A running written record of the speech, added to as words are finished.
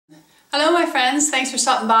Hello my friends, thanks for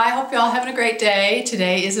stopping by. Hope you're all having a great day.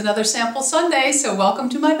 Today is another sample Sunday, so welcome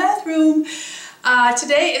to my bathroom.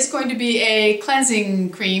 Today is going to be a cleansing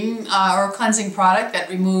cream or a cleansing product that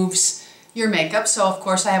removes your makeup. So of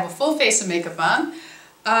course I have a full face of makeup on.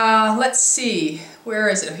 Let's see, where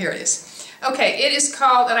is it? Here it is. Okay, it is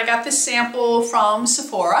called, and I got this sample from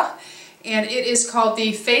Sephora, and it is called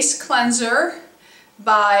the Face Cleanser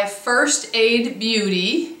by First Aid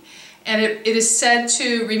Beauty. And it is said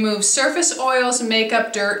to remove surface oils,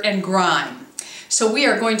 makeup, dirt, and grime. So we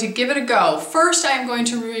are going to give it a go. First, I'm going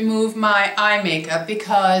to remove my eye makeup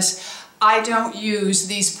because I don't use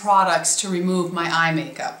these products to remove my eye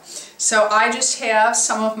makeup. So I just have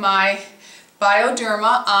some of my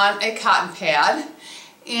Bioderma on a cotton pad,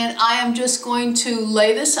 and I am just going to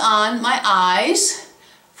lay this on my eyes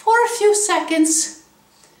for a few seconds.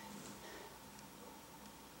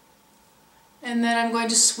 And then I'm going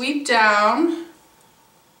to sweep down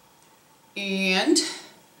and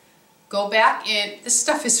go back in. This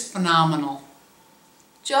stuff is phenomenal.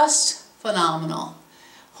 Just phenomenal.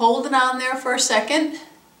 Hold it on there for a second.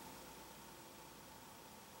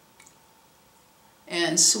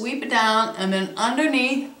 And sweep it down, and then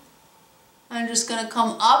underneath, I'm just going to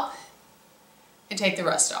come up and take the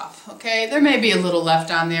rest off. Okay, there may be a little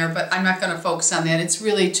left on there, but I'm not going to focus on that. It's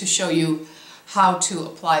really to show you how to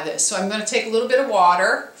apply this. So I'm going to take a little bit of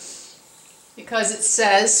water because it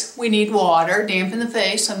says we need water, dampen the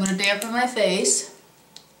face. So I'm going to dampen my face.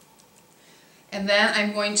 And then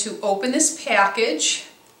I'm going to open this package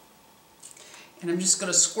and I'm just going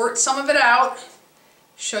to squirt some of it out,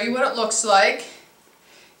 show you what it looks like.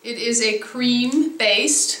 It is a cream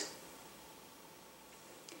based,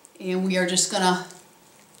 and we are just going to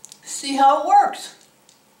see how it works.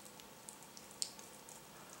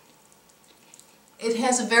 It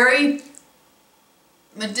has a very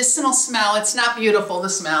medicinal smell. It's not beautiful,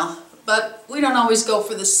 the smell, but we don't always go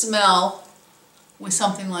for the smell with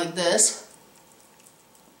something like this.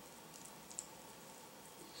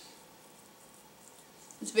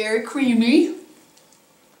 It's very creamy.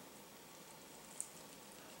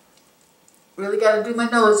 Really got to do my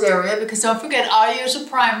nose area because don't forget I use a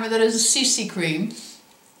primer that is a CC cream.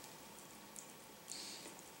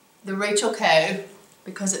 The Rachel K,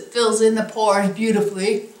 because it fills in the pores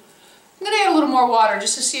beautifully. I'm going to add a little more water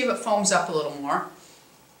just to see if it foams up a little more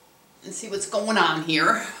and see what's going on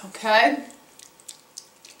here, okay?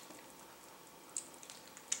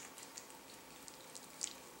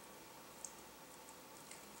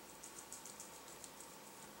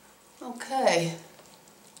 Okay.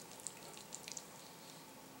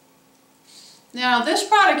 Now this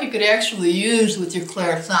product you could actually use with your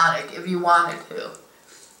Clarisonic if you wanted to.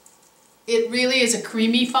 It really is a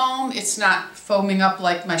creamy foam. It's not foaming up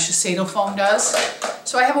like my Shiseido foam does.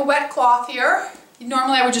 So I have a wet cloth here.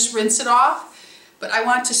 Normally I would just rinse it off, but I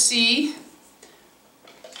want to see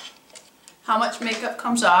how much makeup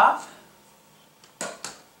comes off.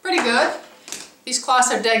 Pretty good. These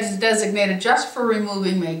cloths are designated just for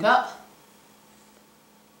removing makeup.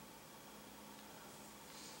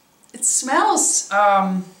 It smells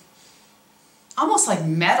almost like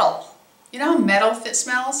metal. You know how metal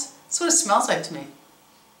smells? That's what it smells like to me.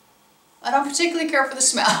 I don't particularly care for the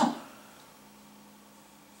smell.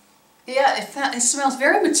 Yeah, it smells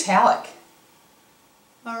very metallic.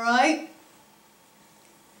 Alright?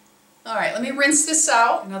 Alright, let me rinse this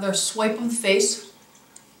out. Another swipe of the face.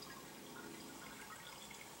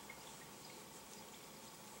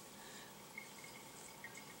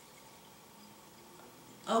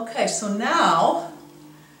 Okay, so now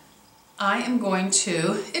I am going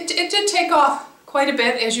to, it did take off quite a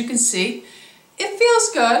bit, as you can see. It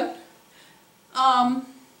feels good.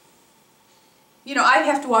 You know, I'd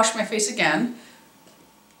have to wash my face again.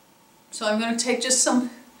 So I'm going to take just some,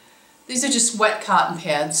 these are just wet cotton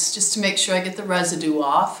pads, just to make sure I get the residue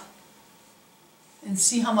off. And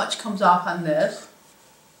see how much comes off on this.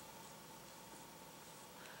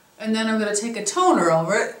 And then I'm going to take a toner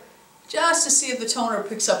over it, just to see if the toner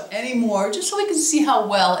picks up any more, just so we can see how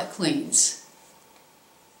well it cleans.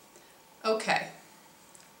 Okay.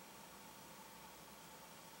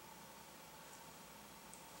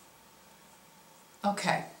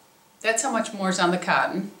 Okay, that's how much more is on the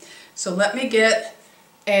cotton. So let me get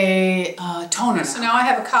a toner. So now I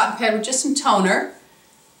have a cotton pad with just some toner,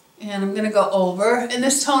 and I'm going to go over. And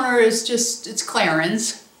this toner is just, it's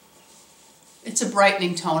Clarins. It's a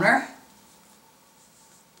brightening toner.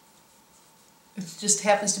 It just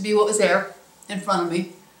happens to be what was there in front of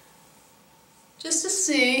me. Just to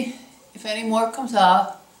see if any more comes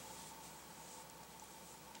off.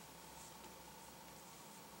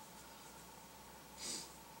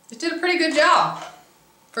 It did a pretty good job.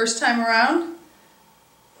 First time around,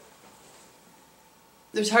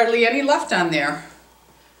 there's hardly any left on there.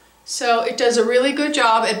 So it does a really good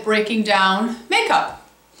job at breaking down makeup.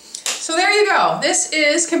 So there you go.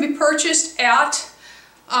 This can be purchased at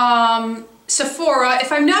Sephora.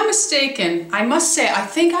 If I'm not mistaken, I must say, I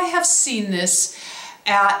think I have seen this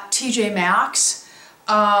at TJ Maxx.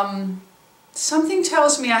 Something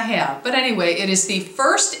tells me I have. But anyway, it is the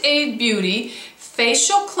First Aid Beauty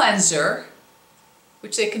Facial Cleanser,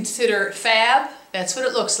 which they consider FAB. That's what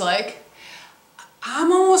it looks like.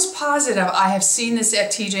 I'm almost positive I have seen this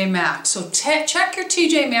at TJ Maxx. So check your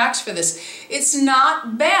TJ Maxx for this. It's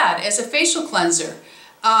not bad as a facial cleanser.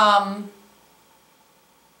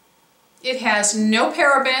 It has no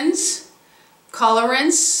parabens,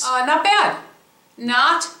 colorants. Not bad.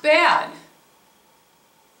 Not bad.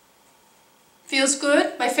 Feels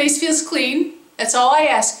good. My face feels clean. That's all I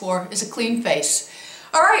ask for, is a clean face.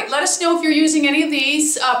 All right, let us know if you're using any of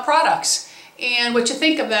these products and what you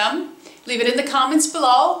think of them. Leave it in the comments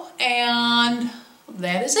below, and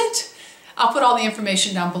that is it. I'll put all the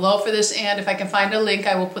information down below for this, and if I can find a link,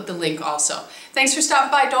 I will put the link also. Thanks for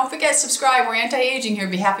stopping by. Don't forget, subscribe. We're anti-aging here.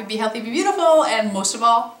 Be happy, be healthy, be beautiful, and most of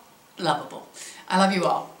all, lovable. I love you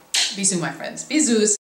all. Bisous, my friends. Bisous.